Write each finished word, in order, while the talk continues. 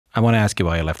I want to ask you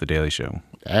why you left The Daily Show.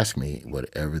 Ask me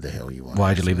whatever the hell you want.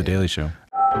 Why'd you leave The Daily Show?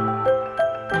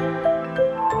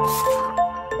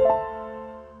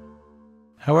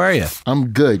 How are you?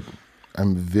 I'm good.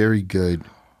 I'm very good.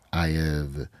 I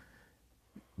have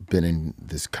been in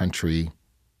this country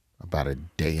about a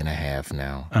day and a half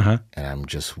now, and I'm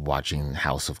just watching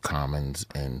House of Commons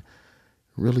and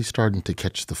really starting to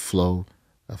catch the flow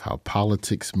of how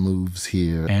politics moves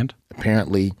here. And?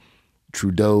 Apparently,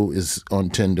 Trudeau is on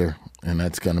Tinder, and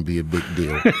that's going to be a big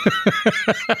deal.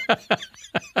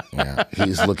 Yeah,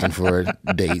 he's looking for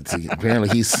dates. Apparently,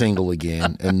 he's single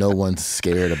again, and no one's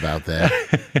scared about that.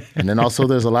 And then also,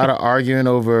 there's a lot of arguing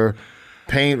over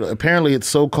pain. Apparently, it's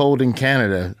so cold in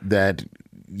Canada that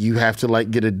you have to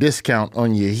like get a discount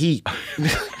on your heat.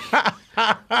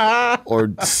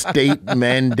 Or state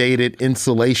mandated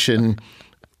insulation.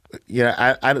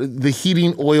 Yeah, the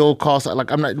heating oil costs. Like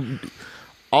I'm not.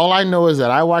 All I know is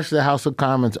that I watched the House of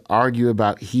Commons argue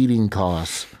about heating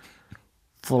costs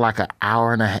for like an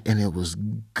hour and a half, and it was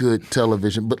good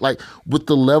television. But like with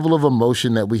the level of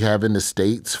emotion that we have in the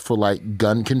States for like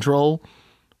gun control,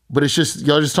 but it's just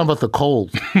y'all just talking about the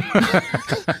cold.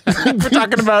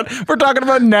 we're talking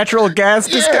about natural gas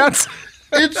discounts.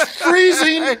 It's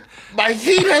freezing. My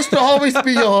heat has to always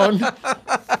be on.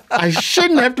 I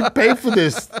shouldn't have to pay for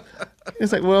this.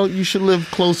 It's like, well, you should live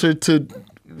closer to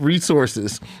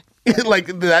resources. Like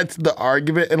that's the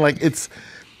argument, and like it's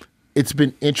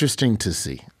been interesting to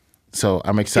see. So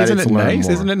I'm excited to learn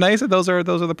more. Isn't it nice that those are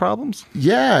the problems?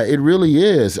 Yeah, it really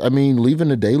is. I mean, leaving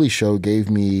the Daily Show gave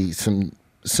me some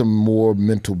more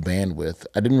mental bandwidth.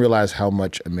 I didn't realize how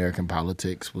much American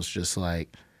politics was just like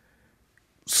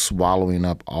swallowing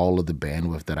up all of the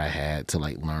bandwidth that I had to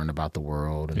like learn about the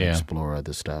world and explore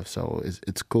other stuff. So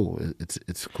it's cool.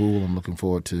 It's cool. I'm looking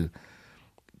forward to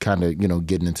kind of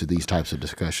getting into these types of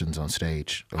discussions on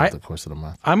stage over the course of the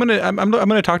month. I'm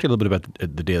gonna talk to you a little bit about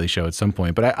the Daily Show at some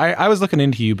point. But I was looking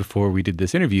into you before we did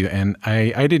this interview, and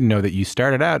I didn't know that you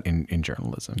started out in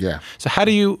journalism. Yeah. So how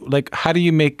do you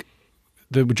make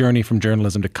the journey from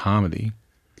journalism to comedy?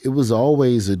 It was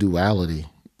always a duality.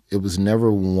 It was never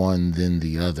one then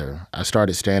the other. I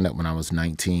started stand-up when I was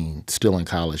 19, still in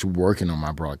college, working on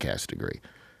my broadcast degree.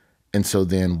 And so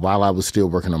then while I was still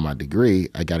working on my degree,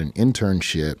 I got an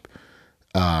internship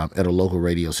at a local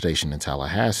radio station in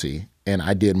Tallahassee, and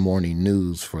I did morning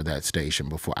news for that station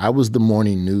before. I was the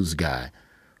morning news guy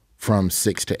from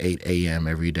 6 to 8 a.m.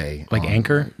 every day. Like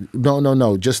anchor?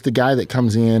 No. Just the guy that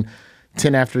comes in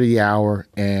 10 after the hour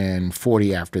and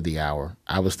 40 after the hour.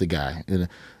 I was the guy.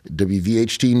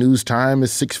 WVHT news time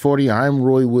is 6:40. I'm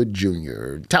Roy Wood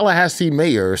Jr. Tallahassee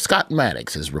Mayor Scott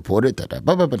Maddox has reported.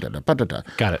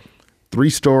 Got it. 3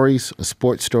 stories, a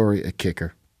sports story, a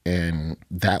kicker. And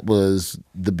that was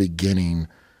the beginning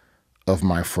of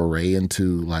my foray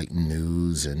into like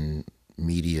news and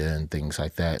media and things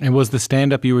like that. And was the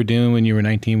stand-up you were doing when you were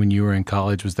 19, when you were in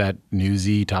college, was that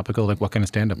newsy, topical? Like what kind of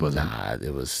stand-up was it? Nah,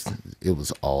 it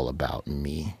was all about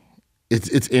me.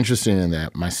 It's interesting in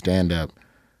that my stand-up,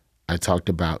 I talked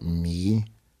about me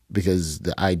because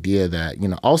the idea that,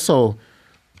 also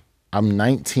I'm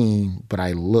 19, but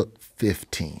I look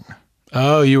 15.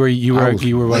 Oh, you were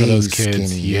one of those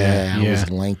kids. Skinny. Yeah, I was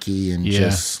lanky and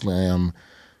just slim.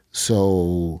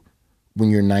 So when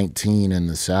you're 19 in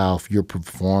the South, you're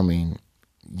performing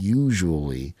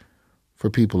usually for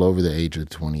people over the age of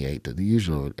 28 to the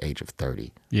usual age of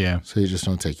 30. Yeah. So they just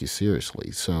don't take you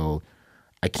seriously. So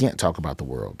I can't talk about the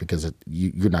world because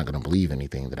you're not going to believe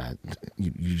anything that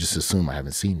you just assume I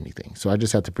haven't seen anything. So I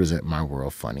just have to present my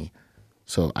world funny.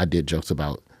 So I did jokes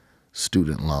about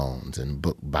student loans and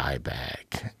book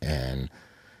buyback. And,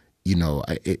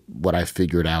 what I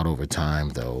figured out over time,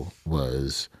 though,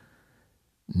 was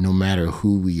no matter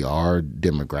who we are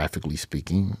demographically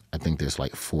speaking, I think there's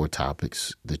like 4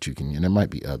 topics that you can, and there might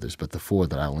be others, but the 4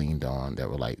 that I leaned on that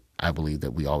were like, I believe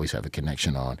that we always have a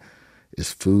connection on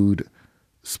is food,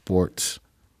 sports,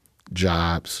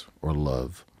 jobs, or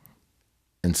love.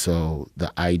 And so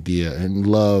the idea, and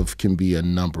love can be a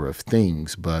number of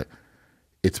things, but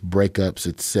it's breakups,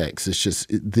 it's sex. It's just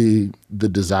the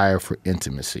desire for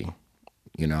intimacy.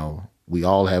 We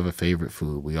all have a favorite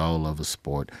food. We all love a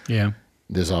sport. Yeah.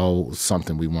 There's all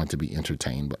something we want to be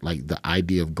entertained, but like the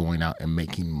idea of going out and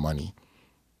making money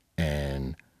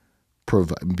and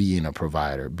being a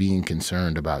provider, being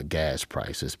concerned about gas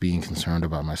prices, being concerned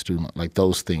about my student, like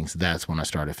those things, that's when I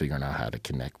started figuring out how to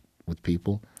connect with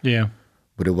people. Yeah.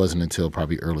 But it wasn't until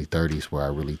probably early 30s where I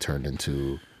really turned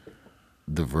into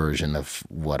the version of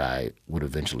what I would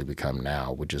eventually become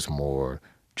now, which is more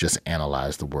just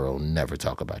analyze the world, never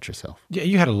talk about yourself. Yeah,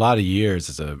 you had a lot of years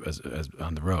as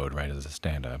on the road, right, as a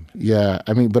stand-up. Yeah,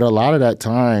 I mean, but a lot of that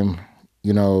time, I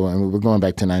mean, we're going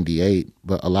back to 98,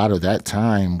 but a lot of that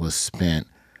time was spent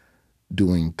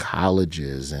doing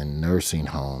colleges and nursing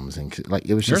homes. And like,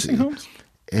 it was just Nursing homes?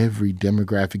 every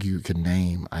demographic you could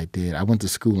name, I did. I went to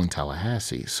school in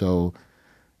Tallahassee. So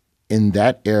in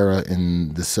that era,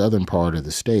 in the southern part of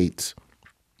the states,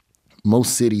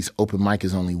 most cities, open mic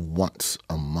is only once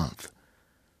a month.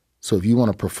 So if you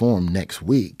want to perform next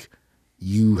week,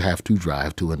 you have to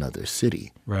drive to another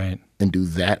city, right, and do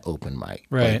that open mic.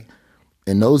 Right. Like,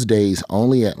 in those days,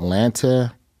 only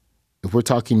Atlanta, if we're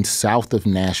talking south of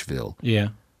Nashville, yeah,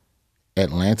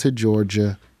 Atlanta,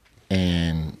 Georgia,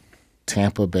 and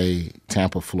Tampa,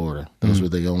 Florida, those were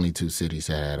the only two cities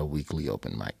that had a weekly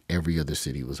open mic. Every other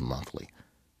city was monthly.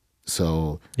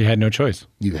 So you had no choice.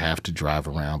 you have to drive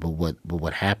around. But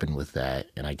what happened with that,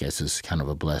 and I guess it's kind of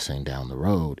a blessing down the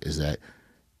road, is that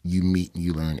you meet and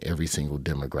you learn every single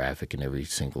demographic and every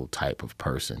single type of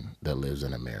person that lives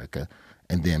in America.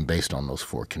 And then based on those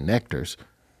 4 connectors,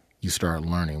 you start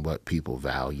learning what people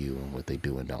value and what they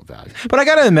do and don't value. But I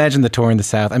got to imagine the touring the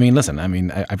South. I mean, listen,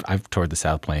 I've toured the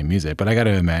South playing music, but I got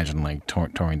to imagine like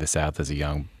touring the South as a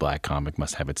young black comic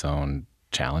must have its own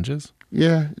challenges.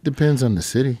 Yeah, it depends on the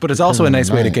city. But it's also a nice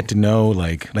way to get to know,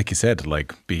 like you said, to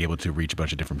like be able to reach a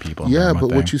bunch of different people. Yeah,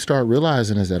 but what you start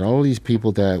realizing is that all these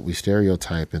people that we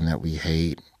stereotype and that we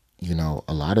hate,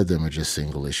 a lot of them are just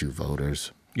single issue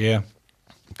voters. Yeah.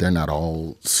 They're not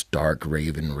all stark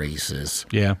raving racist.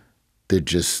 Yeah.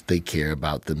 They care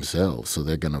about themselves. So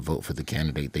they're going to vote for the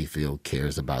candidate they feel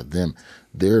cares about them.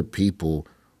 There are people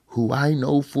who I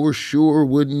know for sure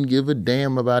wouldn't give a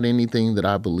damn about anything that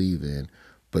I believe in,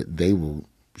 but they will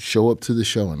show up to the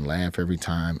show and laugh every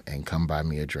time and come buy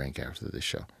me a drink after the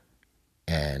show.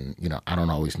 And, I don't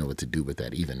always know what to do with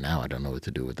that. Even now, I don't know what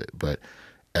to do with it. But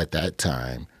at that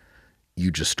time,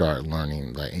 you just start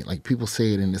learning, like people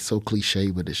say it, and it's so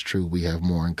cliche, but it's true. We have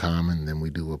more in common than we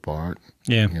do apart.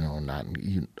 Yeah.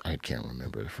 I can't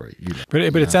remember the phrase. But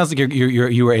it sounds like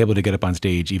you were able to get up on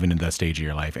stage, even in that stage of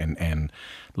your life, and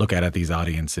look at these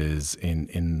audiences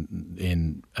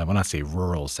in I will not say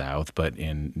rural South, but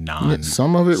in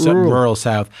some of it rural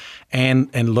South,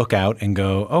 and look out and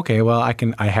go, okay, well,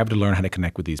 I have to learn how to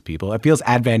connect with these people. It feels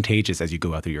advantageous as you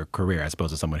go out through your career, as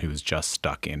opposed to someone who's just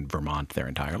stuck in Vermont their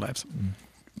entire lives.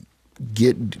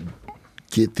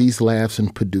 Get these laughs in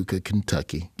Paducah,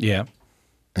 Kentucky. Yeah.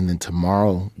 And then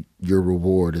tomorrow, your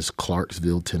reward is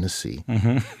Clarksville, Tennessee.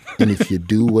 Mm-hmm. And if you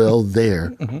do well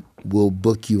there, we'll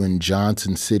book you in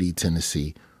Johnson City,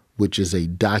 Tennessee, which is a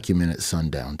documented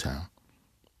sundown town.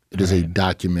 It is a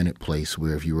documented place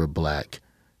where if you were black,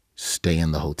 stay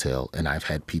in the hotel. And I've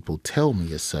had people tell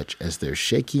me as such as they're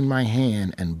shaking my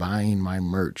hand and buying my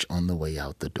merch on the way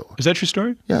out the door. Is that your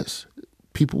story? Yes.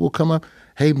 People will come up,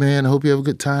 hey, man, I hope you have a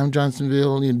good time,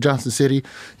 Johnsonville, Johnson City.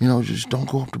 Just don't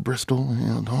go up to Bristol.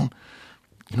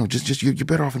 You're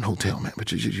better off in a hotel, man, but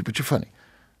you're funny.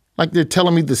 Like they're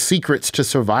telling me the secrets to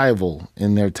survival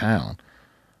in their town.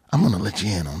 I'm going to let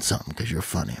you in on something because you're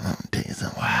funny. I'm going to tell you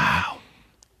something. Wow.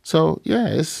 So, yeah,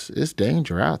 it's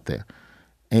danger out there.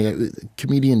 And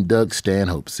comedian Doug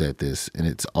Stanhope said this, and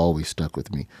it's always stuck with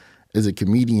me. As a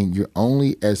comedian, you're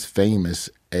only as famous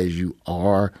as you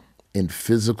are in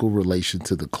physical relation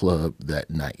to the club that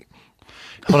night.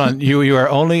 Hold on. You are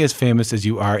only as famous as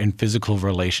you are in physical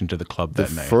relation to the club that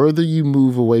night. The further you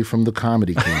move away from the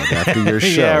comedy club after your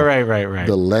show, yeah, right.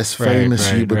 the less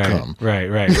famous you become.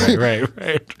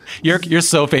 Right. You're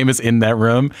so famous in that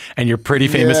room, and you're pretty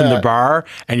famous in the bar,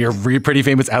 and you're pretty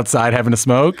famous outside having a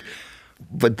smoke.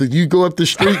 But you go up the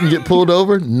street and get pulled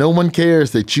over, no one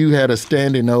cares that you had a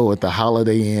standing O at the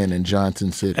Holiday Inn in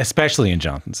Johnson City. Especially in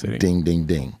Johnson City. Ding, ding,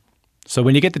 ding. So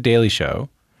when you get The Daily Show,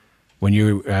 when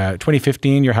you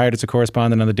 2015, you're hired as a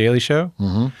correspondent on The Daily Show.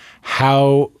 Mm-hmm.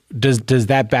 How does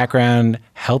that background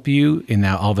help you in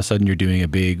now all of a sudden you're doing a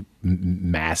big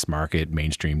mass market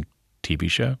mainstream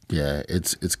TV show? Yeah,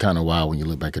 it's kind of wild when you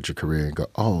look back at your career and go,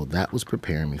 oh, that was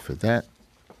preparing me for that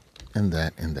and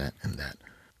that and that and that.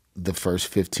 The first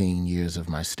 15 years of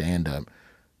my stand-up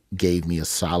gave me a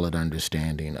solid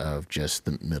understanding of just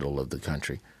the middle of the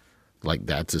country. Like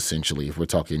that's essentially, if we're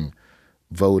talking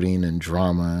voting and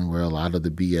drama and where a lot of the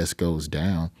BS goes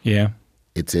down,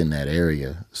 it's in that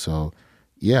area. So,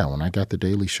 yeah, when I got The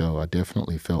Daily Show, I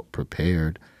definitely felt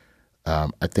prepared. I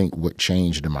think what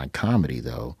changed in my comedy,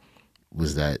 though,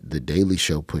 was that The Daily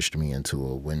Show pushed me into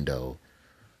a window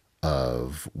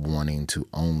of wanting to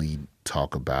only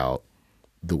talk about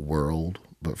the world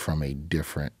but from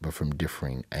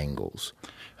differing angles.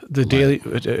 The Daily,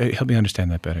 help me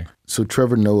understand that better. So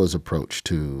Trevor Noah's approach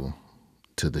to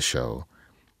the show,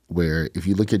 where if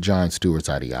you look at Jon Stewart's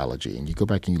ideology and you go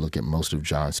back and you look at most of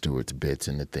Jon Stewart's bits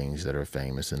and the things that are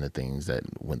famous and the things that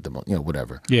went the most,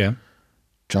 whatever. Yeah.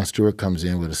 Jon Stewart comes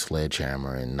in with a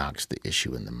sledgehammer and knocks the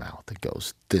issue in the mouth. It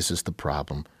goes, this is the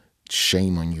problem.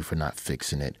 Shame on you for not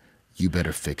fixing it. You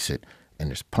better fix it. And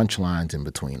there's punchlines in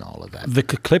between all of that. The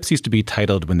clips used to be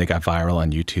titled when they got viral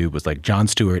on YouTube was like Jon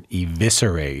Stewart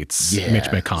eviscerates Mitch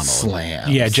McConnell. Slams.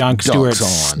 Yeah, Jon Stewart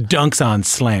dunks on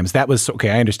slams. That was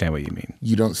okay. I understand what you mean.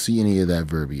 You don't see any of that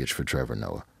verbiage for Trevor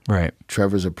Noah. Right.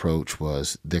 Trevor's approach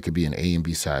was there could be an A and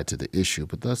B side to the issue,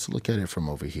 but let's look at it from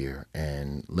over here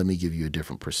and let me give you a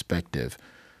different perspective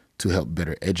to help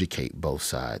better educate both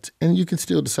sides. And you can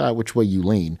still decide which way you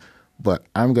lean. But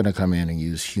I'm going to come in and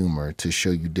use humor to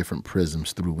show you different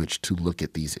prisms through which to look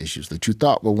at these issues that you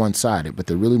thought were one-sided, but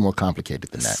they're really more complicated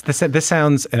than that. This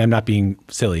sounds, and I'm not being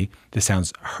silly, this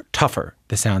sounds tougher.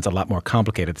 This sounds a lot more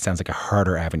complicated. This sounds like a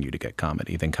harder avenue to get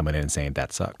comedy than coming in and saying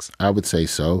that sucks. I would say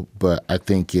so, but I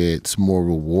think it's more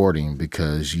rewarding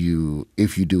because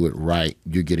if you do it right,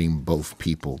 you're getting both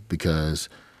people because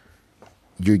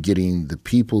you're getting the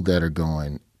people that are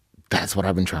going, that's what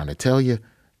I've been trying to tell you.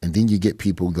 And then you get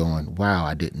people going, wow,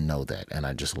 I didn't know that, and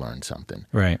I just learned something.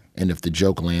 Right. And if the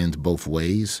joke lands both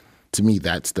ways, to me,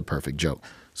 that's the perfect joke.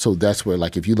 So that's where,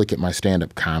 like, if you look at my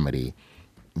stand-up comedy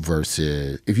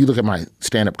if you look at my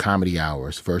stand-up comedy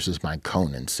hours versus my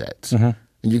Conan sets, and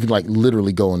you can, like,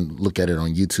 literally go and look at it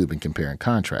on YouTube and compare and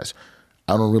contrast.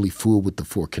 I don't really fool with the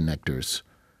four connectors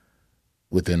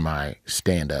within my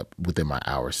stand-up, within my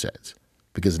hour sets,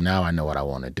 because now I know what I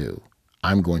want to do.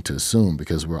 I'm going to assume,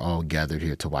 because we're all gathered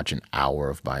here to watch an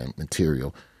hour of my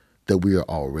material, that we are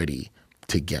already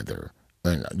together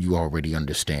and you already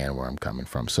understand where I'm coming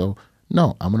from. So,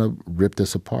 no, I'm going to rip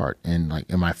this apart. And like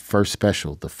in my first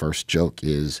special, the first joke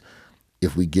is,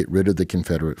 if we get rid of the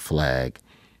Confederate flag,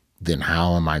 then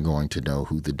how am I going to know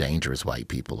who the dangerous white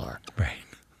people are? Right.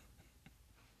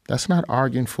 That's not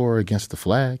arguing for or against the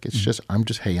flag. It's just, I'm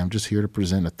just here to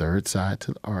present a third side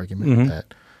to the argument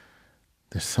that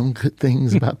there's some good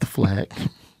things about the flag.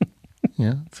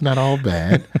 Yeah, it's not all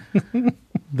bad.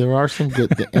 There are some good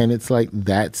things. And it's like,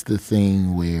 that's the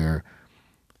thing where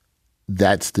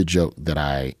that's the joke that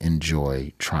I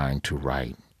enjoy trying to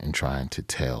write and trying to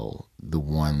tell. The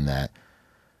one that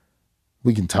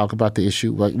we can talk about the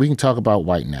issue. Like, we can talk about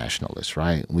white nationalists,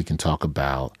 right? We can talk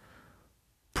about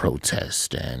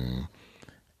protest and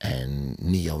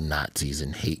neo-Nazis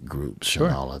and hate groups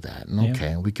and all of that. And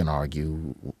okay, we can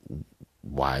argue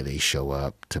why they show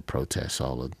up to protest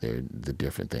all of the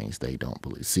different things they don't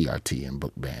believe, CRT and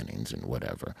book bannings and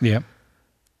whatever. Yeah.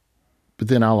 But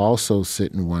then I'll also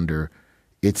sit and wonder,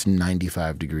 it's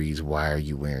 95 degrees, why are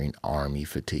you wearing army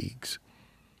fatigues?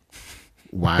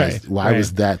 Why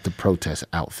was that the protest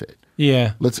outfit?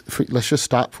 Yeah. Let's just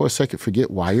stop for a second, forget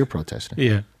why you're protesting.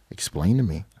 Yeah. Explain to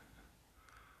me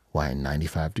why in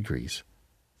 95 degrees,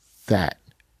 that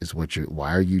is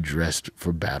why are you dressed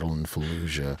for battle in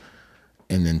Fallujah?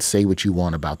 And then say what you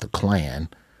want about the Klan,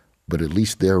 but at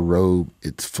least their robe,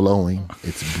 it's flowing,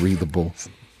 it's breathable.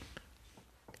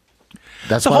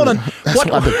 That's why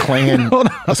the Klan.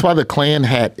 That's why the Klan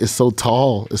hat is so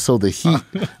tall, is so the heat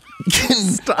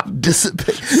can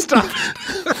dissipate. Stop.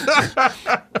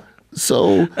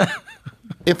 So,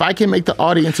 if I can make the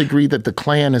audience agree that the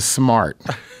Klan is smart,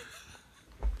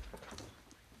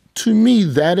 to me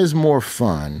that is more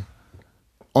fun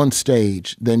on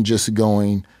stage than just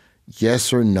going,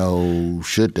 yes or no,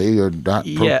 should they or not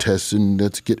protest, and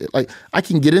let's get it. Like, I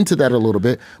can get into that a little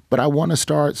bit, but I want to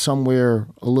start somewhere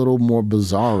a little more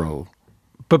bizarro.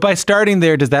 But by starting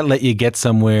there, does that let you get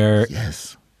somewhere?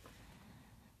 Yes.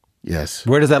 Yes.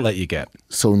 Where does that let you get?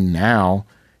 So now,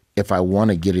 if I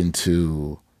want to get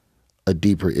into a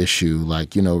deeper issue,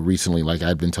 like, recently, like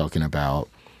I've been talking about,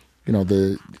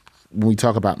 when we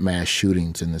talk about mass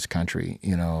shootings in this country,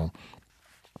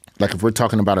 like if we're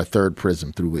talking about a third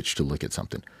prism through which to look at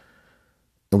something,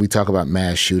 and we talk about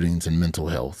mass shootings and mental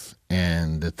health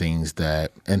and the things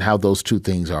and how those two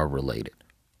things are related.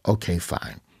 Okay,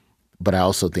 fine. But I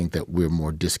also think that we're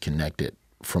more disconnected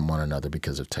from one another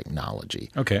because of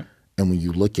technology. Okay. And when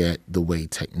you look at the way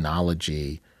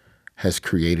technology has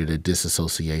created a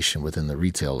disassociation within the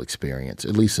retail experience,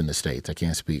 at least in the States, I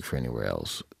can't speak for anywhere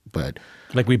else, but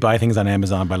like we buy things on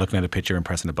Amazon by looking at a picture and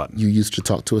pressing a button. You used to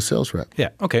talk to a sales rep. Yeah,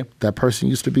 okay. That person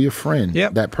used to be a friend. Yeah.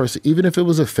 That person, even if it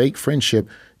was a fake friendship,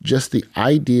 just the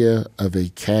idea of a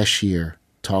cashier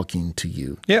talking to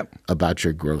you about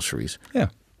your groceries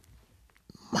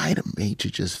might have made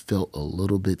you just feel a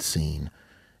little bit seen.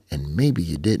 and maybe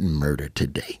you didn't murder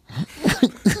today.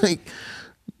 Like,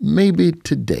 maybe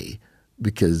today,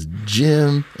 because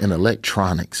Jim in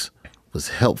electronics was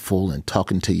helpful in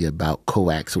talking to you about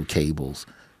coaxial cables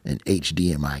and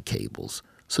HDMI cables.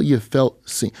 So you felt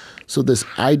seen. So this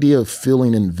idea of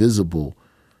feeling invisible,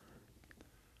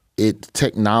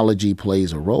 technology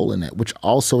plays a role in that, which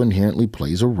also inherently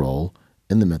plays a role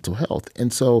in the mental health.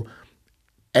 And so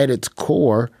at its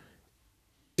core,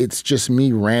 it's just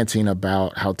me ranting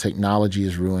about how technology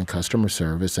has ruined customer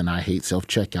service and I hate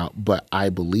self-checkout, but I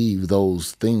believe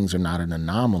those things are not an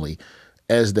anomaly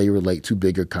as they relate to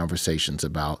bigger conversations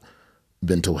about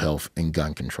mental health and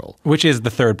gun control. Which is the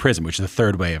third prism, which is the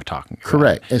third way of talking.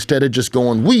 Correct. Instead of just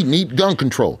going, we need gun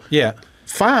control. Yeah.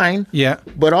 Fine. Yeah.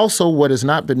 But also what has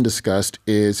not been discussed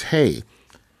is, hey,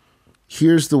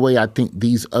 here's the way I think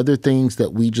these other things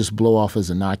that we just blow off as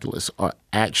innocuous are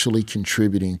actually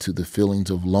contributing to the feelings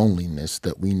of loneliness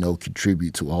that we know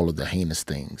contribute to all of the heinous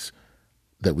things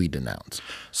that we denounce.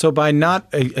 So by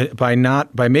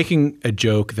making a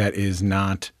joke that is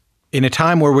not in a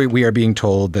time where we are being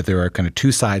told that there are kind of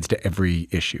two sides to every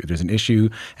issue. There's an issue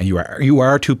and you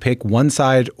are to pick one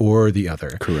side or the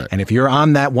other. Correct. And if you're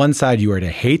on that one side, you are to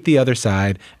hate the other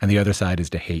side and the other side is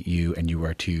to hate you. And you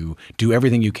are to do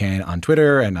everything you can on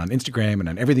Twitter and on Instagram and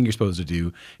on everything you're supposed to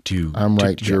do to— I'm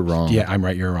right, you're wrong. Yeah, I'm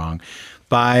right, you're wrong.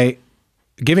 By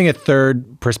giving a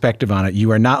third perspective on it,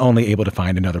 you are not only able to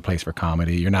find another place for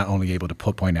comedy, you're not only able to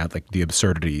point out like the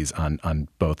absurdities on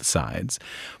both sides,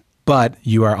 but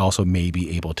you are also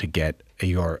maybe able to get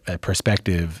your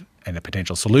perspective and a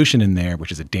potential solution in there,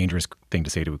 which is a dangerous thing to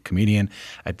say to a comedian,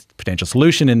 a potential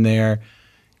solution in there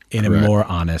in Correct. A more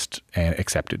honest and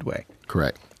accepted way.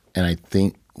 Correct. And I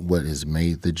think what has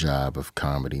made the job of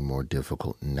comedy more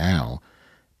difficult now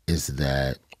is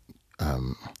that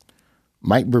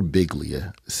Mike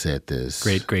Birbiglia said this.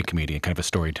 Great comedian, kind of a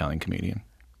storytelling comedian.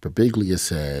 Birbiglia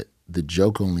said, the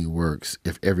joke only works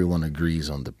if everyone agrees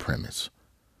on the premise.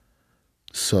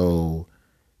 So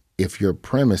if your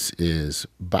premise is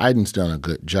Biden's done a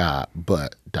good job,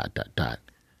 but ...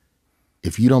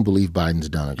 If you don't believe Biden's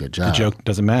done a good job, the joke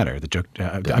doesn't matter. The joke,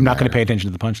 I'm not going to pay attention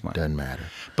to the punchline. Doesn't matter.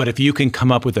 But if you can come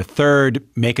up with a third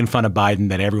making fun of Biden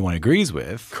that everyone agrees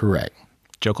with, correct,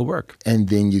 joke will work. And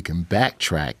then you can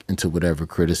backtrack into whatever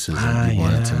criticism you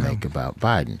wanted to make about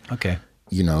Biden. Okay.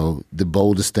 You know, the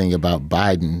boldest thing about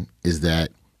Biden is that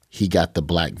he got the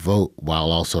black vote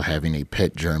while also having a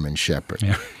pet German shepherd.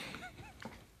 Yeah.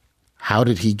 How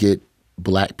did he get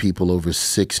black people over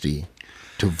 60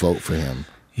 to vote for him?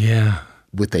 Yeah.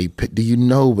 With a pet? Do you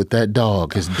know what that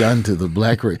dog has done to the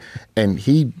black race? And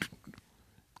he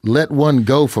let one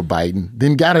go for Biden,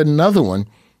 then got another one,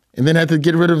 and then had to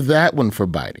get rid of that one for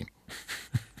Biden.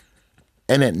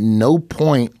 And at no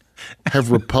point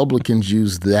have Republicans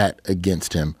used that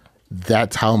against him.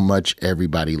 That's how much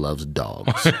everybody loves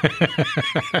dogs.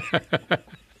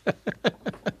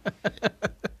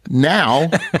 Now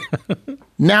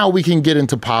we can get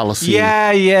into policy.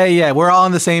 Yeah. We're all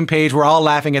on the same page. We're all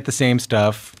laughing at the same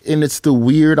stuff. And it's the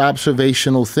weird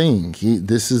observational thing.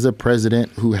 This is a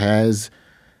president who has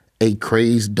a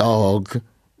crazed dog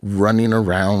running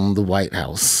around the White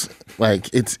House. Like,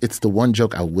 it's the one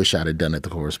joke I wish I'd have done at the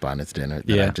correspondence dinner.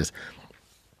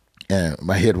 And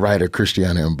my head writer,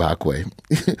 Christiana Mbakwe,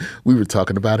 we were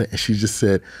talking about it, and she just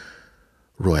said,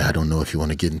 Roy, I don't know if you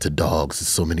want to get into dogs. There's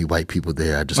so many white people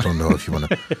there. I just don't know if you want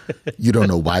to. You don't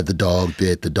know why the dog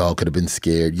bit. The dog could have been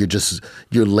scared.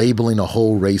 You're labeling a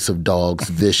whole race of dogs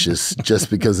vicious just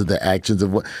because of the actions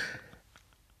of what.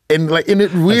 And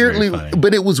it weirdly,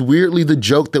 but it was weirdly the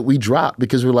joke that we dropped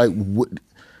because we're like, what?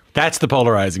 That's the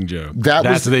polarizing joke.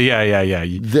 That's yeah.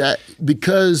 That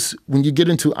because when you get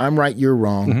into I'm right, you're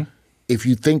wrong. Mm-hmm. If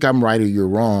you think I'm right or you're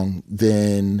wrong,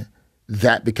 then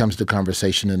that becomes the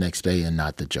conversation the next day and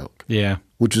not the joke. Yeah.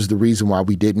 Which is the reason why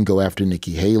we didn't go after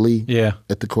Nikki Haley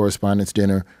at the correspondence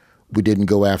dinner. We didn't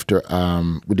go after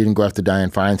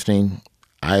Dianne Feinstein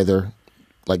either.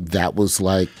 Like that was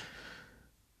like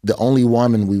the only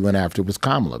woman we went after was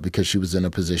Kamala because she was in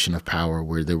a position of power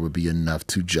where there would be enough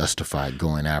to justify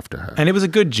going after her. And it was a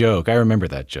good joke. I remember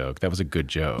that joke. That was a good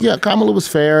joke. Yeah, Kamala was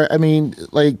fair. I mean,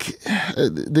 like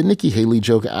the Nikki Haley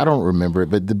joke, I don't remember it,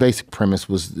 but the basic premise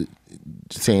was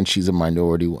saying she's a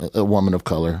minority, a woman of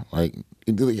color. Like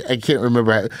I can't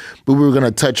remember, how, but we were going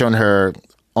to touch on her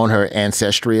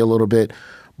ancestry a little bit.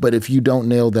 But if you don't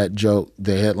nail that joke,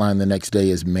 the headline the next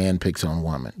day is "Man Picks on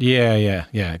Woman." Yeah.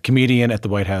 Comedian at the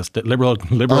White House, liberal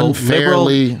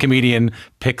comedian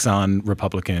picks on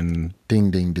Republican.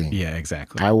 Ding, ding, ding. Yeah,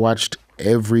 exactly. I watched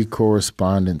every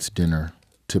correspondence dinner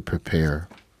to prepare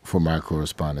for my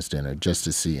correspondence dinner just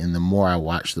to see. And the more I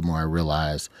watch, the more I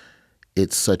realize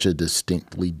it's such a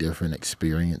distinctly different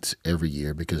experience every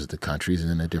year because the country's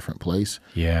in a different place.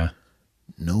 Yeah.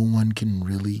 No one can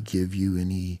really give you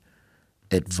any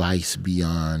advice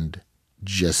beyond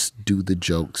just do the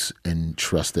jokes and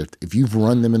trust that if you've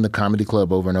run them in the comedy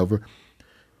club over and over,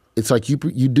 it's like you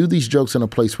do these jokes in a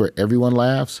place where everyone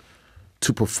laughs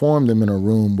to perform them in a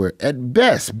room where at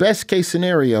best case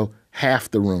scenario,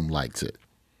 half the room likes it.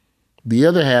 The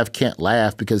other half can't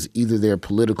laugh because either they're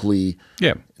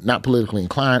not politically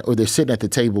inclined, or they're sitting at the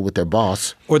table with their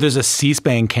boss. Or there's a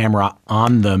C-SPAN camera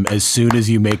on them as soon as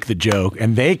you make the joke,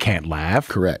 and they can't laugh.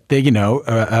 Correct. They,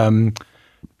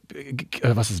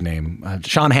 what's his name?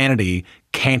 Sean Hannity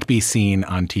can't be seen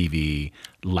on TV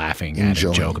laughing at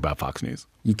a joke about Fox News.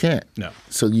 You can't. No.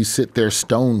 So you sit there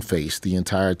stone-faced the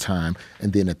entire time,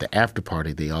 and then at the after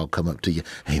party, they all come up to you.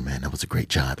 Hey, man, that was a great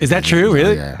job. Is that true?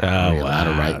 Really? Yeah. Oh, A lot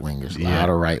of right-wingers. A lot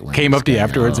of right-wingers. Came up to you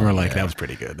afterwards and were like, that was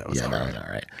pretty good. That was all right. That was all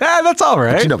right. That's all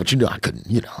right. But I couldn't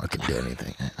do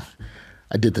anything.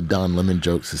 I did the Don Lemon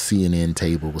jokes. The CNN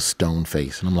table was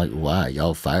stone-faced. And I'm like, why?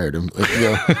 Y'all fired him.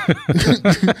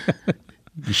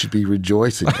 You should be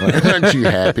rejoicing. Aren't you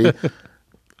happy?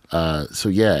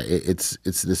 It's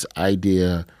this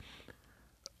idea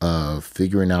of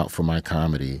figuring out for my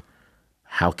comedy,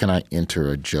 how can I enter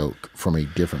a joke from a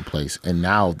different place? And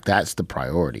now that's the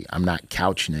priority. I'm not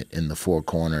couching it in the four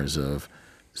corners of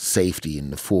safety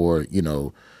and the four,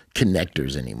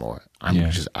 connectors anymore.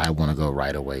 I want to go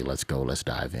right away. Let's go. Let's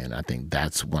dive in. I think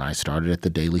that's when I started at The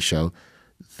Daily Show.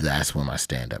 That's when my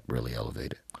stand-up really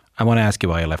elevated. I want to ask you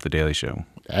why you left The Daily Show.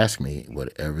 Ask me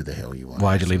whatever the hell you want.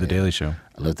 Why'd you leave The Daily Show?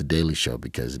 I left The Daily Show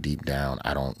because deep down,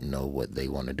 I don't know what they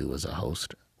want to do as a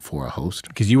host, for a host.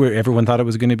 Because everyone thought it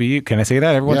was going to be you. Can I say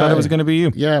that? Everyone thought it was going to be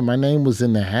you. Yeah, my name was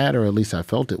in the hat, or at least I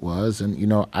felt it was. And,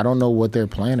 I don't know what they're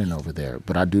planning over there.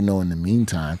 But I do know in the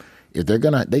meantime, if they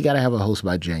got to have a host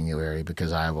by January,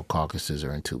 because Iowa caucuses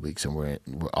are in 2 weeks and we're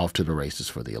off to the races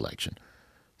for the election.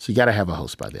 So you got to have a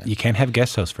host by then. You can't have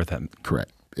guest hosts for that.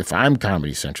 Correct. If I'm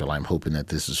Comedy Central, I'm hoping that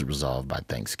this is resolved by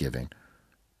Thanksgiving.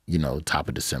 Top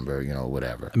of December,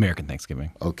 whatever. American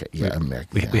Thanksgiving. Okay, yeah,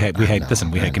 American. We had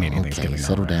Canadian Thanksgiving.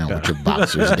 Settle down with your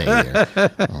Boxer's Day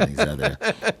and all these other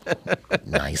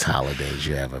nice holidays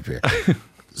you have up here.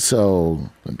 So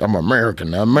I'm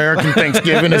American. American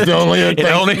Thanksgiving is the only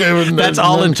Thanksgiving. That's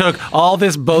all it took. All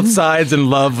this both sides and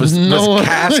love was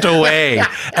cast away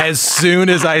as soon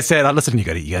as I said, "Oh, listen, you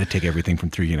got to take everything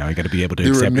from through. You got to be able to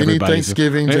accept everybody." There are many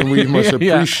Thanksgivings, and we must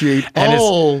appreciate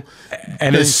all.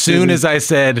 And as soon as I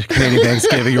said Canadian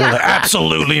Thanksgiving, you were like,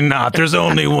 "Absolutely not. There's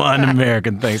only one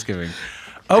American Thanksgiving."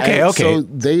 Okay. So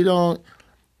they don't.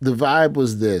 The vibe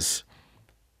was this: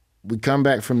 we come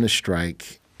back from the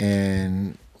strike,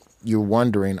 and you're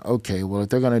wondering, okay, well, if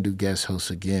they're going to do guest hosts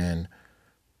again,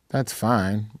 that's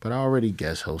fine, but I already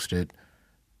guest hosted.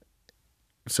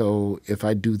 So if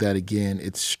I do that again,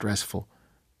 it's stressful.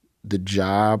 The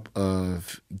job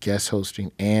of guest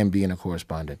hosting and being a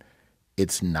correspondent,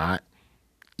 it's not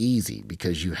easy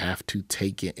because you have to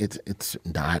take it. It's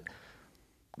not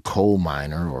coal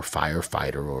miner or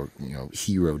firefighter or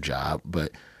hero job,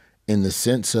 but in the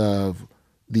sense of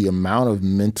the amount of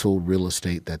mental real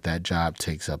estate that job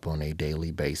takes up on a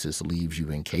daily basis leaves you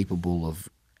incapable of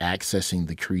accessing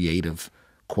the creative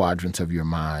quadrants of your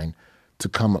mind to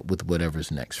come up with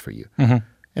whatever's next for you. Mm-hmm.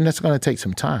 And that's going to take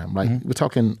some time. Like we're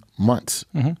talking months,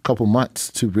 a couple months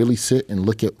to really sit and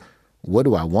look at what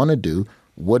do I want to do?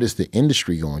 What is the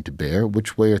industry going to bear?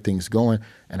 Which way are things going?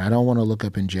 And I don't want to look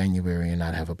up in January and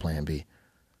not have a plan B.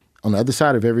 On the other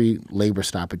side of every labor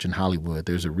stoppage in Hollywood,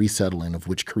 there's a resettling of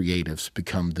which creatives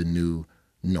become the new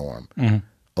norm.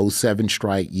 07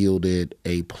 strike yielded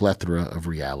a plethora of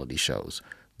reality shows.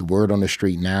 The word on the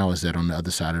street now is that on the other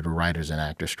side of the writers and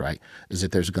actors strike is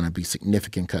that there's going to be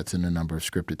significant cuts in the number of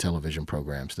scripted television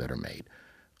programs that are made.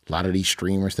 A lot of these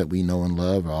streamers that we know and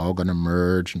love are all going to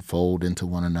merge and fold into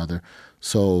one another.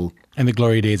 And the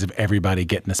glory days of everybody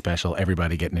getting a special,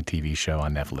 everybody getting a TV show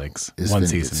on Netflix. One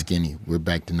season. It's skinny. We're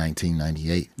back to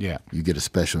 1998. Yeah. You get a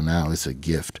special now, it's a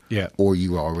gift. Yeah. Or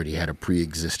you already had a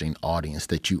pre-existing audience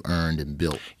that you earned and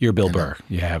built. You're Bill Burr.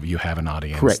 You have an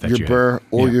audience. Correct. You're Burr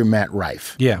or you're Matt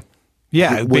Rife. Yeah.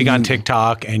 Yeah. Big on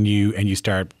TikTok and you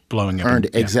start blowing up. Earned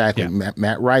it. Exactly. Yeah.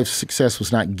 Matt Rife's success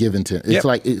was not given to him. It's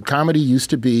like comedy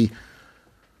used to be,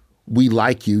 we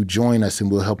like you, join us, and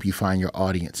we'll help you find your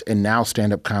audience. And now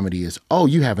stand-up comedy is, oh,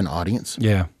 you have an audience.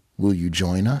 Yeah. Will you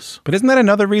join us? But isn't that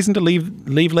another reason to leave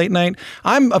late night?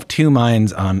 I'm of two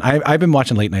minds on. I've been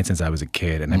watching late night since I was a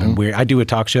kid, and I've been I do a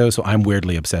talk show, so I'm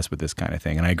weirdly obsessed with this kind of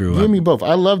thing. And I grew up. You and me both.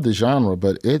 I love the genre,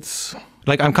 but it's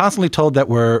Like I'm constantly told that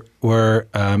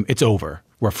it's over.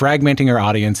 We're fragmenting our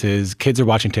audiences. Kids are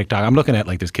watching TikTok. I'm looking at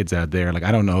like there's kids out there. Like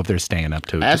I don't know if they're staying up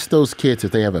to it. Ask those kids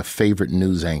if they have a favorite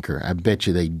news anchor. I bet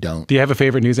you they don't. Do you have a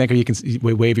favorite news anchor? You can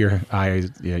wave your eyes.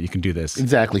 Yeah, you can do this.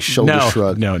 Exactly. Shoulder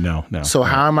shrug. No. So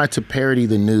how am I to parody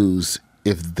the news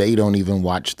if they don't even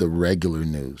watch the regular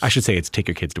news? I should say it's Take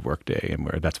Your Kids to Work Day, and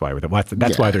that's why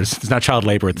why there's not child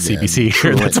labor at the CBC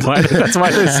here. That's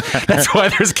why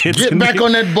there's kids. Get back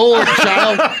on that board,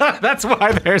 child. That's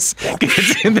why there's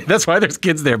kids. That's why there's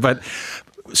kids there. But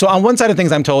so on one side of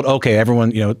things, I'm told, okay,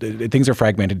 everyone, things are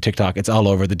fragmented. TikTok, it's all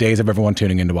over. The days of everyone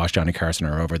tuning in to watch Johnny Carson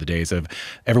are over. The days of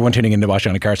everyone tuning in to watch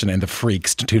Johnny Carson and the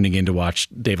freaks tuning in to watch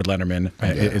David Letterman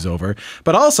is over.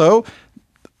 But also,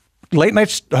 late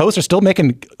night hosts are still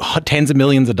making tens of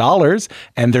millions of dollars,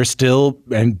 and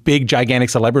and big gigantic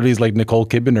celebrities like Nicole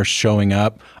Kidman are showing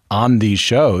up on these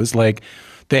shows. Like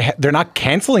they're not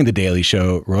canceling the Daily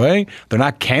Show, Roy. They're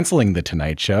not canceling the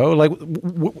Tonight Show. Like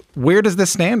where does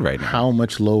this stand right now? How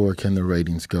much lower can the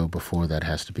ratings go before that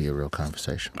has to be a real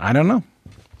conversation? I don't know.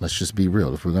 Let's just be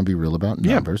real. If we're going to be real about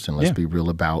numbers, and let's be real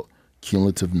about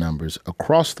cumulative numbers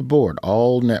across the board,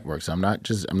 all networks. I'm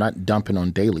not dumping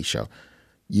on Daily Show.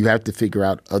 You have to figure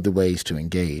out other ways to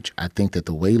engage. I think that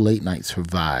the way late night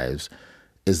survives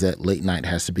is that late night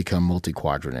has to become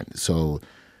multi-quadrant. So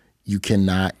you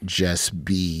cannot just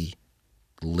be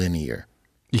linear.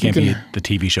 You can't be the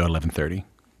TV show at 11:30.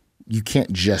 You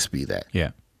can't just be that.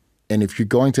 Yeah. And if you're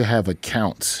going to have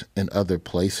accounts in other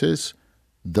places,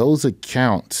 those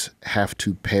accounts have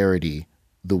to parody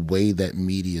the way that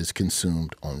media is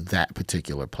consumed on that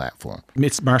particular platform.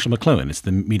 It's Marshall McLuhan. It's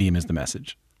the medium is the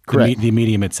message. Correct. The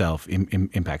medium itself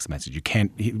impacts the message. You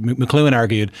can't. McLuhan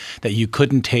argued that you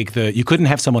couldn't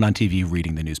have someone on TV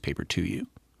reading the newspaper to you.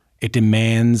 It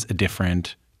demands a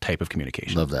different type of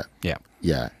communication. Love that. Yeah.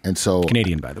 Yeah. And so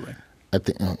Canadian, by the way. I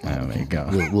think there you go.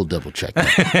 We'll double check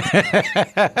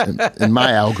that. in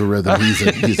my algorithm,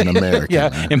 he's an American.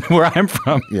 Yeah, and where I'm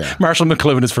from, Marshall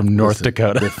McLuhan is from North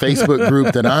Dakota. The Facebook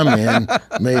group that I'm in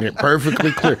made it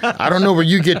perfectly clear. I don't know where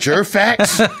you get your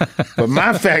facts, but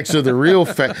my facts are the real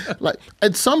facts. Like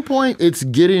at some point, it's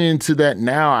getting into that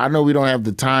now. I know we don't have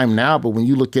the time now, but when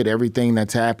you look at everything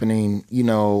that's happening,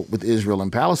 with Israel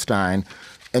and Palestine,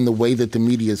 and the way that the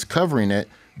media is covering it.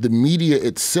 The media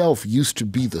itself used to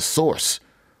be the source.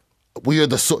 We are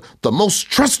the most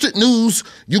trusted news.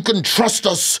 You can trust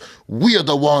us. We are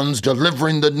the ones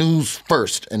delivering the news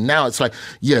first. And now it's like,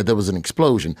 there was an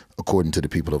explosion. According to the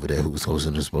people over there who was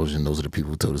hosting an explosion, those are the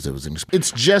people who told us there was an explosion.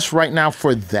 It's just right now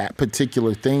for that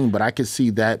particular thing, but I could see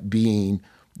that being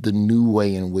the new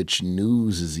way in which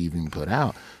news is even put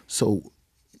out. So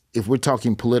if we're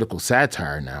talking political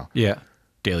satire now. Yeah,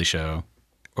 Daily Show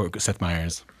or Seth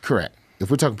Meyers. Correct. If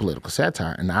we're talking political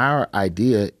satire, and our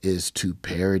idea is to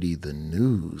parody the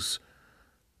news,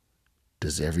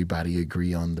 does everybody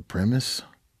agree on the premise?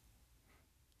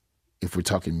 If we're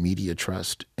talking media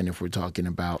trust, and if we're talking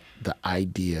about the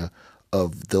idea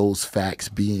of those facts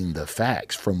being the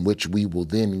facts from which we will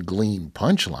then glean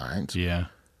punchlines,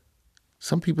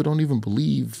 some people don't even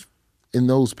believe in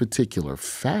those particular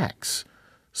facts.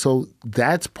 So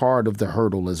that's part of the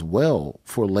hurdle as well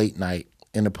for late night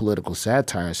in the political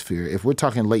satire sphere. If we're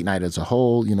talking late night as a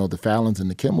whole, the Fallons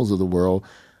and the Kimmels of the world,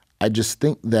 I just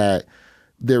think that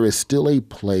there is still a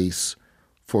place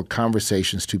for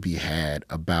conversations to be had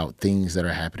about things that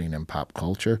are happening in pop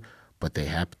culture, but they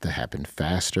have to happen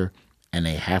faster and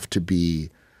they have to be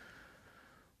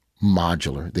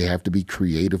modular. They have to be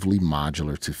creatively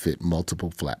modular to fit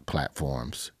multiple flat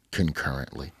platforms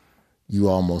concurrently. You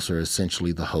almost are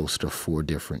essentially the host of 4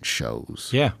 different shows.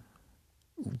 Yeah.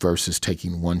 Versus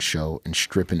taking one show and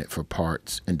stripping it for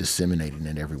parts and disseminating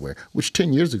it everywhere, which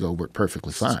 10 years ago worked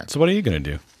perfectly fine. So what are you going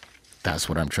to do? That's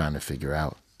what I'm trying to figure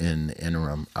out. In the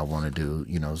interim, I want to do,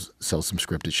 sell some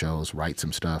scripted shows, write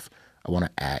some stuff. I want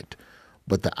to act.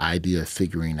 But the idea of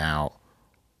figuring out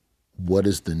what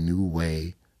is the new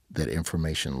way that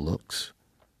information looks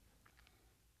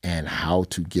and how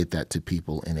to get that to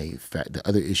people in the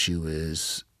other issue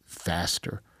is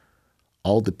faster.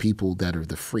 All the people that are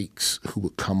the freaks who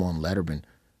would come on Letterman,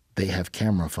 they have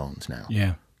camera phones now.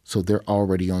 Yeah. So they're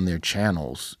already on their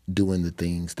channels doing the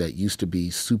things that used to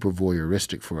be super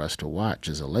voyeuristic for us to watch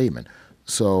as a layman.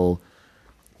 So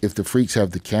if the freaks have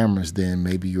the cameras, then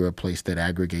maybe you're a place that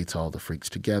aggregates all the freaks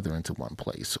together into one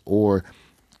place. Or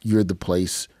you're the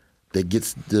place that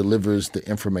delivers the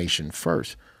information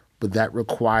first. But that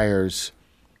requires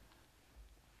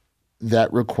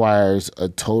a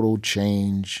total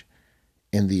change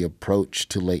in the approach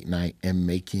to late night and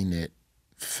making it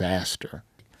faster.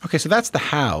 Okay, so that's the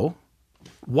how.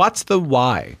 What's the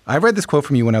why? I read this quote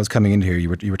from you when I was coming in here. You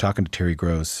were talking to Terry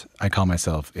Gross. I call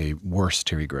myself a worse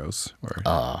Terry Gross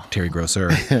or Terry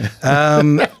Grosser.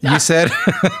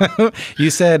 You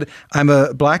said, I'm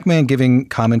a black man giving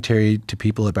commentary to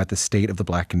people about the state of the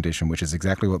black condition, which is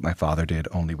exactly what my father did,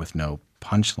 only with no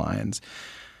punchlines.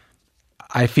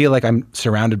 I feel like I'm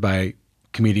surrounded by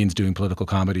comedians doing political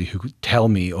comedy who tell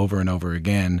me over and over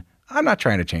again, I'm not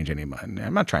trying to change anyone.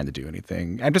 I'm not trying to do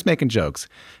anything. I'm just making jokes.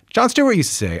 Jon Stewart used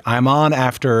to say, I'm on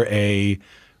after a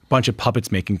bunch of puppets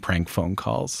making prank phone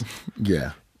calls.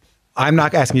 Yeah. I'm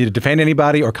not asking you to defend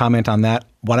anybody or comment on that.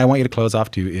 What I want you to close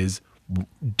off to is,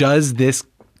 does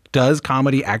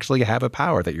comedy actually have a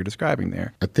power that you're describing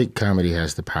there? I think comedy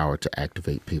has the power to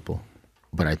activate people.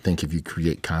 But I think if you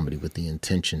create comedy with the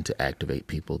intention to activate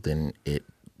people, then it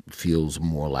feels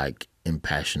more like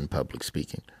impassioned public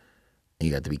speaking. And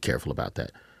you have to be careful about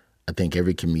that. I think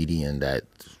every comedian that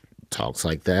talks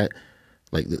like that,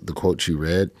 like the quote you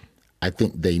read, I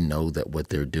think they know that what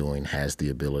they're doing has the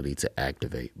ability to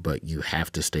activate, but you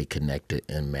have to stay connected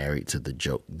and married to the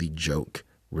joke. The joke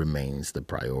remains the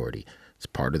priority. It's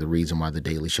part of the reason why The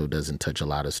Daily Show doesn't touch a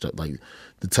lot of stuff. Like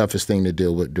the toughest thing to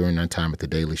deal with during our time at The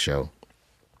Daily Show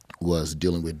was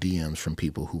dealing with DMs from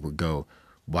people who would go,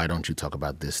 why don't you talk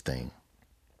about this thing?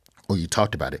 Or you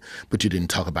talked about it, but you didn't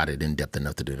talk about it in depth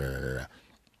enough to do da.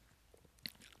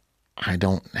 I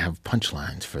don't have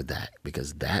punchlines for that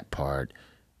because that part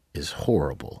is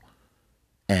horrible.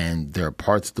 And there are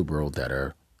parts of the world that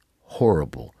are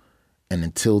horrible. And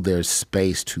until there's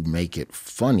space to make it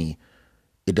funny,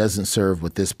 it doesn't serve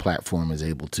what this platform is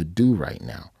able to do right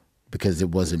now because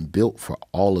it wasn't built for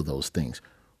all of those things.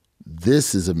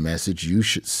 This is a message you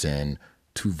should send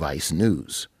to Vice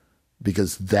News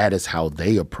because that is how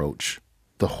they approach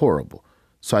the horrible.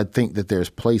 So I think that there's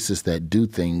places that do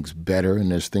things better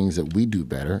and there's things that we do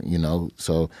better, you know.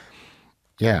 So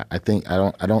yeah, I think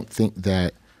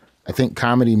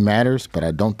comedy matters, but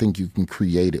I don't think you can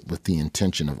create it with the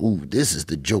intention of, ooh, this is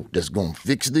the joke that's going to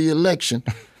fix the election.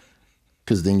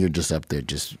 Because then you're just up there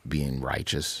just being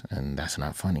righteous, and that's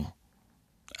not funny.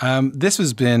 This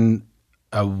has been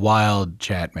a wild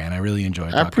chat, man. I really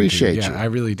enjoyed talking to you. I appreciate you. Yeah, I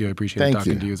really do appreciate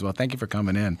talking to you as well. Thank you for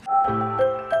coming in.